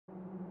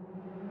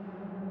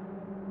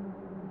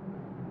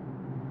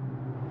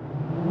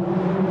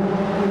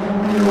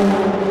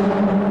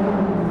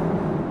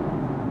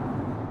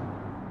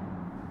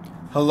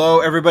Hello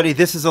everybody,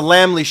 this is a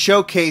Lamley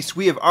showcase.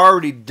 We have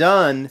already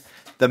done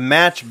the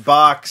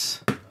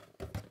Matchbox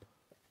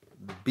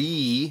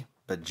B,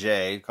 but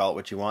J, call it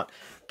what you want,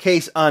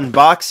 case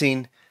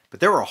unboxing. But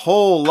there were a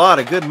whole lot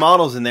of good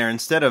models in there.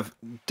 Instead of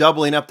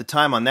doubling up the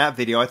time on that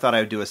video, I thought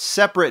I would do a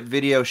separate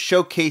video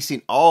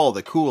showcasing all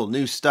the cool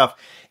new stuff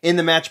in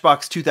the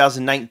Matchbox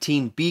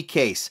 2019 B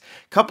case.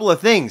 Couple of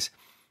things.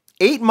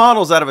 8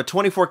 models out of a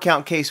 24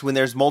 count case when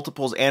there's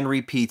multiples and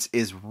repeats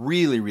is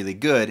really, really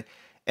good.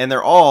 And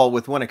they're all,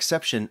 with one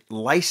exception,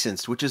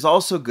 licensed, which is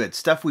also good.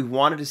 Stuff we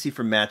wanted to see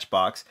from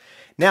Matchbox.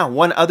 Now,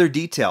 one other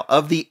detail.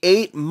 Of the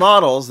 8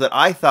 models that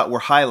I thought were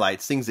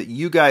highlights, things that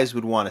you guys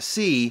would want to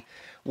see,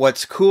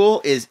 what's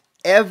cool is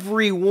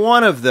every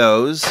one of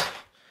those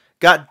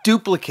got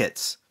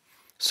duplicates.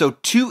 So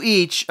 2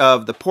 each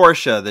of the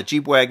Porsche, the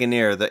Jeep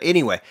Wagoneer,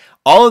 anyway,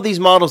 all of these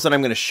models that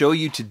I'm going to show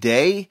you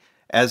today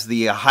as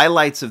the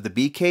highlights of the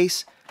B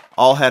case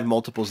all had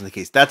multiples in the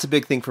case. That's a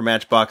big thing for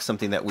Matchbox,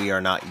 something that we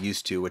are not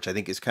used to, which I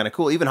think is kind of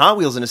cool. Even Hot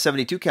Wheels in a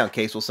 72 count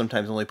case will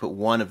sometimes only put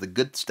one of the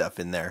good stuff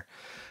in there.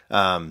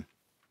 So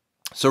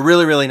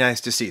really, really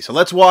nice to see. So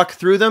let's walk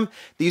through them.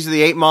 These are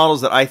the 8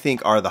 models that I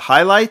think are the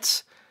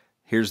highlights.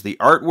 Here's the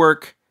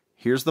artwork.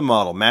 Here's the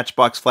model.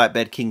 Matchbox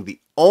Flatbed King,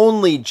 the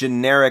only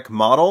generic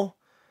model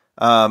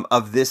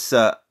of this,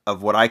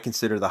 of what I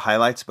consider the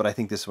highlights, but I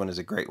think this one is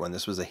a great one.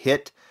 This was a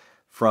hit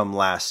from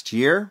last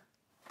year.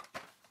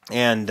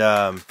 And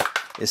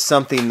is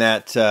something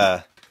that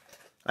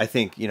I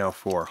think, you know,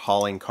 for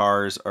hauling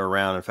cars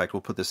around. In fact, we'll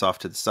put this off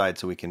to the side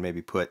so we can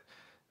maybe put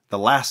the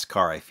last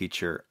car I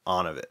feature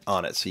on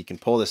it. So you can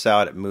pull this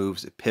out, it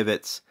moves, it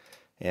pivots,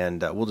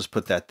 and we'll just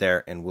put that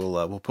there, and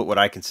we'll put what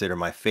I consider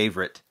my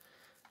favorite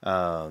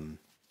model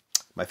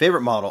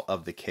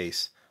of the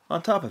case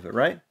on top of it.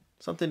 Right,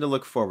 something to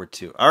look forward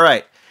to. All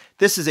right,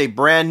 this is a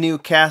brand new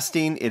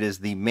casting. It is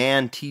the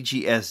MAN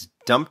TGS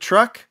dump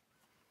truck.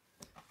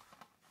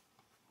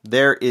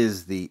 There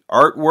is the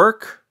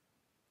artwork,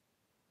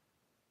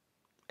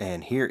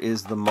 and here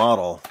is the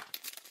model.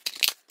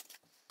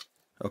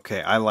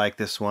 Okay, I like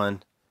this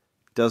one.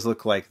 It does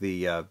look like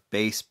the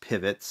base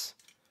pivots.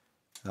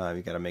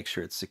 You got to make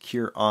sure it's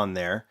secure on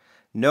there.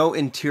 No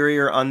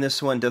interior on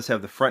this one. Does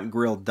have the front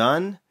grille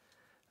done.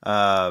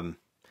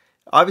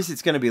 Obviously,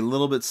 it's going to be a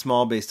little bit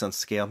small based on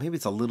scale. Maybe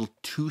it's a little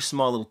too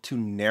small, a little too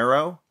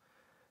narrow.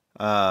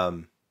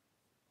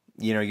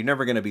 You know, you're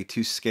never going to be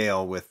too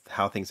scale with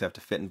how things have to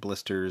fit in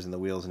blisters and the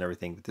wheels and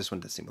everything. But this one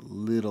does seem a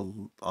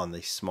little on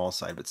the small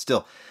side. But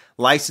still,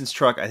 licensed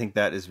truck, I think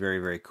that is very,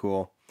 very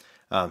cool.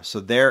 So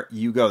there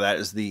you go. That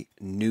is the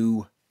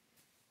new,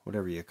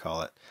 whatever you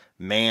call it,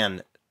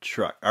 MAN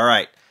truck. All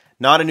right.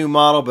 Not a new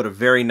model, but a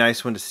very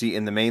nice one to see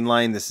in the main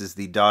line. This is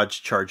the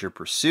Dodge Charger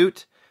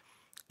Pursuit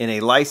in a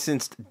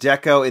licensed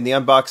deco. In the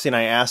unboxing,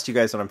 I asked you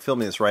guys, and I'm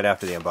filming this right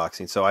after the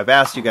unboxing, so I've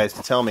asked you guys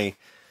to tell me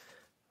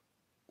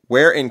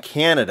where in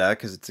Canada,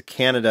 because it's a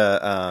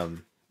Canada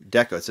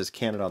deco, it says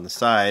Canada on the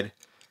side,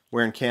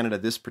 where in Canada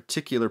this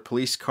particular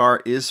police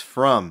car is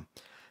from.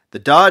 The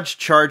Dodge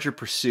Charger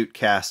Pursuit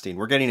casting.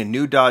 We're getting a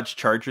new Dodge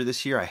Charger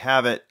this year. I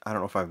have it. I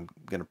don't know if I'm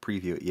going to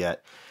preview it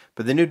yet.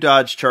 But the new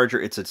Dodge Charger,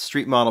 it's a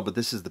street model, but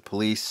this is the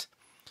police.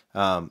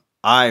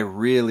 I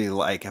really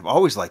have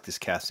always liked this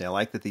casting. I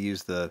like that they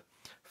use the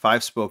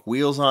 5-spoke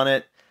wheels on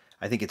it.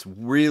 I think it's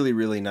really,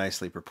 really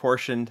nicely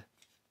proportioned.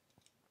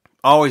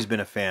 Always been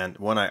a fan.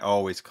 One I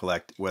always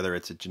collect, whether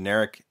it's a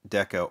generic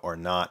deco or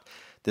not.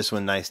 This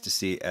one nice to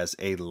see as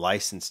a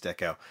licensed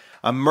deco.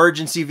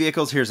 Emergency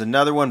vehicles. Here's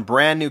another one.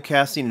 Brand new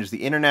casting. There's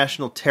the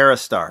International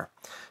TerraStar.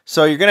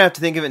 So you're going to have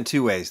to think of it in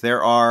 2 ways.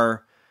 There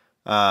are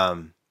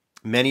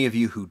many of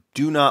you who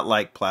do not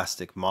like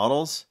plastic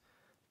models,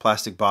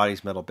 plastic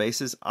bodies, metal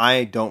bases.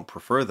 I don't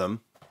prefer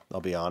them, I'll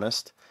be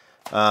honest.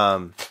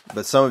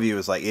 But some of you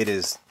is like, it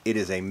is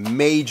a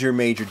major,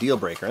 major deal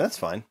breaker. That's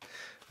fine.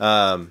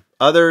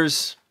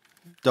 Others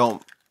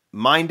don't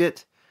mind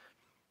it.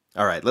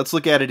 All right, let's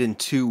look at it in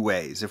 2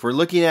 ways. If we're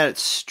looking at it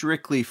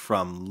strictly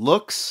from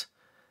looks,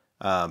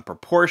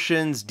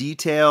 proportions,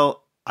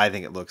 detail, I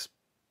think it looks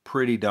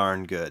pretty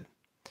darn good.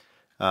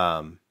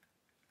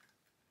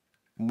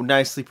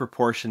 Nicely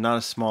proportioned, not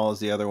as small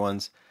as the other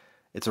ones.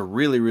 It's a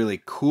really,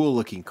 really cool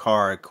looking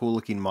car, a cool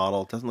looking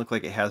model. It doesn't look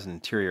like it has an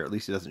interior, at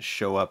least it doesn't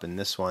show up in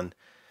this one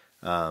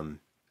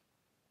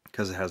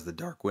because it has the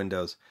dark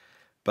windows.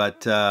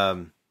 But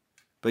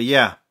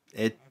yeah,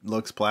 it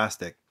looks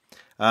plastic.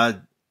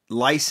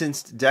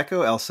 Licensed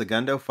deco, El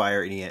Segundo,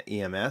 Fire and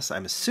EMS.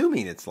 I'm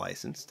assuming it's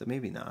licensed,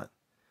 maybe not.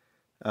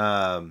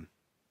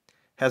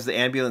 Has the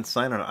ambulance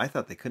sign on it. I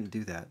thought they couldn't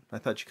do that. I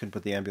thought you couldn't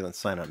put the ambulance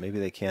sign on it. Maybe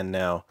they can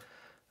now.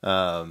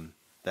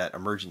 That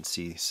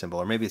emergency symbol,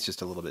 or maybe it's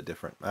just a little bit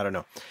different. I don't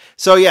know.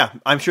 So yeah,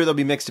 I'm sure there'll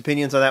be mixed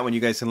opinions on that one. You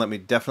guys can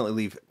definitely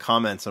leave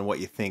comments on what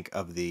you think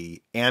of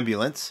the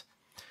ambulance.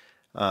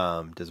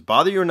 Does it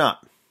bother you or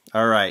not?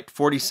 All right,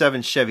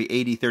 47 Chevy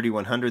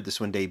 80-3100. This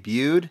one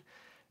debuted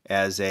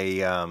as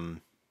a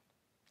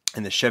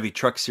in the Chevy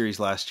Truck Series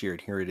last year,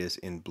 and here it is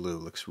in blue.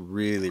 Looks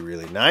really,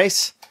 really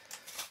nice.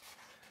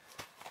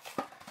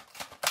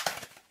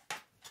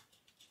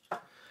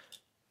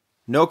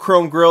 No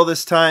chrome grille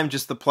this time,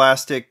 just the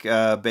plastic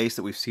base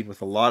that we've seen with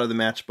a lot of the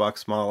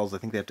Matchbox models. I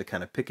think they have to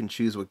kind of pick and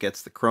choose what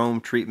gets the chrome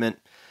treatment,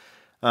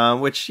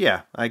 which,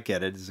 yeah, I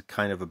get it. It's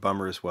kind of a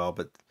bummer as well,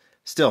 but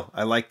still,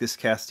 I like this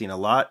casting a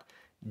lot.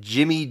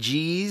 Jimmy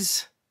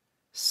G's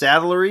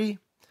Saddlery.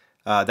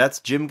 That's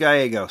Jim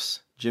Gallegos.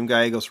 Jim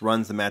Gallegos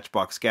runs the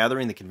Matchbox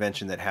Gathering, the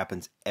convention that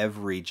happens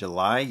every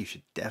July. You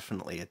should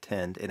definitely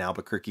attend in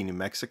Albuquerque, New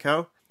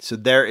Mexico. So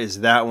there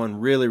is that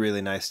one. Really,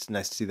 really nice.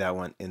 Nice to see that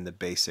one in the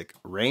basic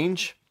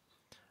range.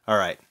 All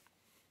right.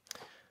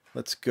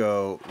 Let's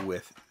go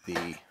with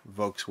the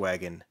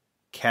Volkswagen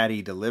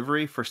Caddy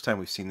delivery. First time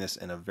we've seen this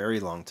in a very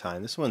long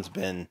time. This one's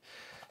been,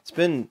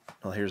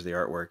 well, here's the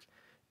artwork.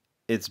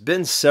 It's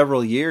been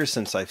several years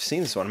since I've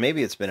seen this one.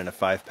 Maybe it's been in a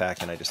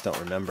 5-pack and I just don't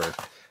remember.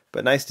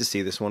 But nice to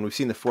see this one. We've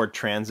seen the Ford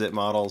Transit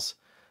models.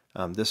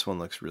 This one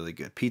looks really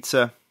good.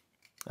 Pizza.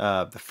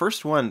 The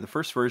first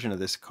version of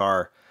this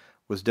car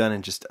was done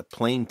in just a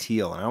plain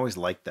teal, and I always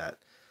liked that.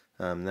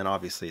 Then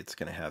obviously it's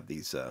going to have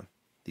these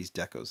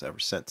decos ever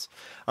since.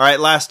 All right,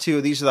 last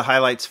two. These are the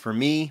highlights for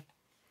me.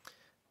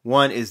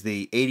 One is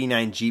the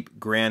 '89 Jeep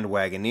Grand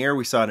Wagoneer.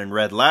 We saw it in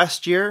red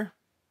last year.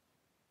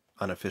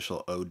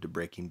 Unofficial ode to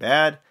Breaking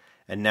Bad.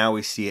 And now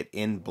we see it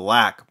in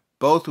black,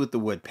 both with the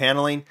wood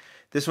paneling.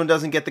 This one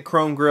doesn't get the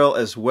chrome grille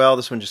as well.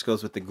 This one just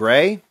goes with the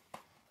gray.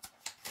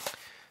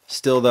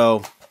 Still,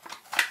 though,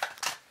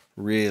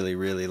 really,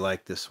 really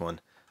like this one.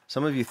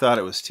 Some of you thought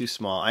it was too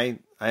small. I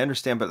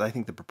understand, but I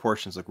think the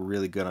proportions look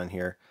really good on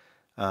here.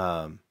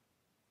 I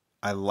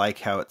like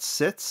how it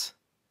sits.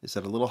 Is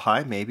it a little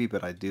high? Maybe,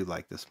 but I do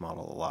like this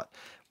model a lot.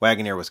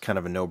 Wagoneer was kind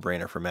of a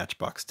no-brainer for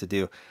Matchbox to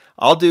do.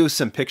 I'll do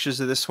some pictures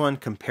of this one,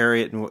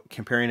 comparing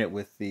it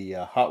with the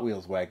Hot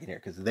Wheels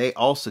Wagoneer, because they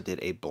also did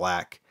a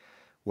black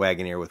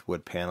Wagoneer with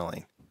wood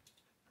paneling,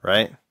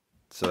 right?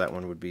 So that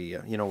one would be,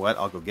 you know what?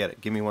 I'll go get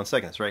it. Give me 1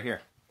 second. It's right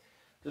here.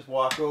 Just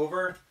walk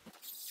over,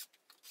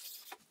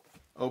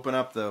 open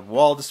up the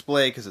wall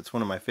display because it's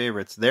one of my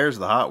favorites. There's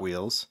the Hot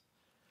Wheels.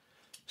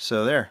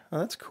 So there. Oh,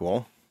 that's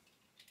cool.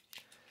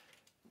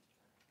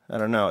 I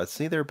don't know.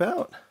 It's either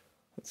about.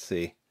 Let's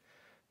see.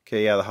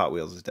 Okay, yeah, the Hot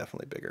Wheels is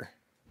definitely bigger.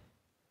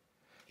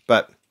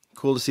 But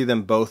cool to see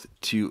them both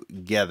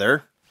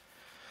together.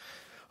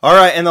 All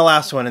right, and the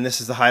last one, and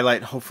this is the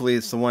highlight. Hopefully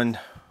it's the one,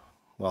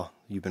 well,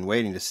 you've been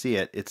waiting to see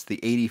it. It's the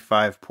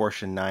 '85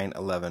 Porsche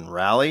 911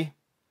 Rally.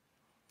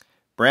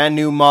 Brand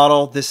new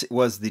model. This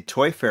was the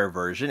Toy Fair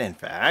version, in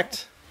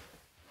fact.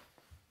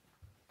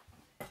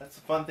 That's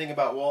the fun thing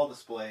about wall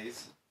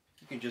displays.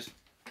 You can just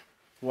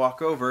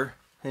walk over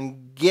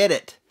and get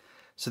it.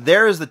 So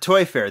there is the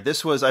Toy Fair.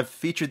 I've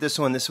featured this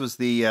one. This was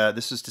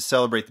to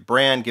celebrate the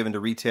brand, given to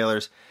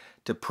retailers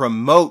to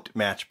promote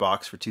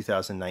Matchbox for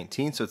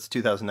 2019. So it's the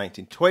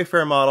 2019 Toy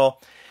Fair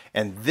model.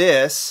 And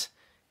this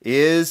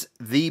is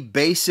the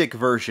basic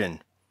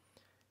version.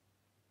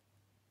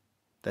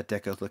 That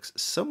deco looks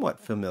somewhat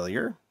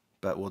familiar,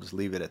 but we'll just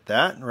leave it at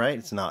that, right?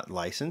 It's not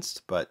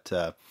licensed, but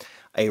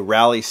a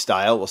rally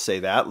style, we'll say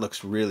that.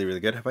 Looks really, really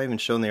good. Have I even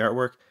shown the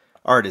artwork?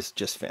 Art is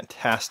just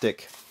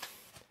fantastic.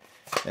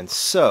 And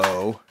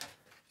so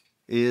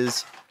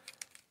is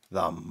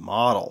the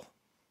model.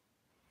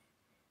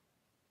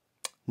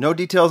 No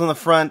details on the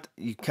front.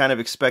 You kind of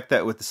expect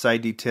that with the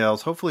side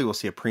details. Hopefully we'll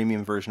see a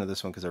premium version of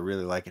this one because I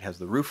really like it. It has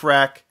the roof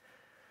rack,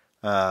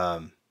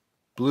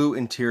 blue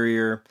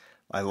interior.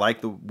 I like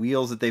the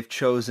wheels that they've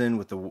chosen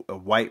with the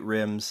white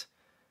rims.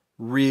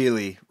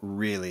 Really,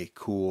 really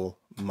cool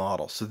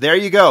model. So there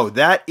you go.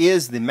 That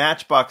is the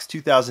Matchbox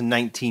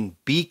 2019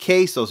 B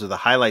case. Those are the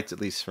highlights,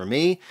 at least for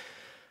me.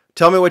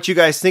 Tell me what you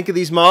guys think of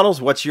these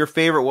models. What's your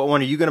favorite? What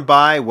one are you going to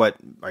buy? What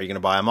are you going to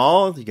buy them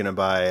all? Are you going to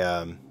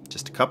buy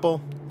just a couple?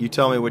 You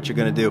tell me what you're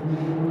going to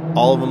do.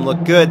 All of them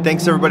look good.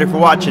 Thanks everybody for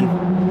watching.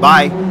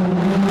 Bye.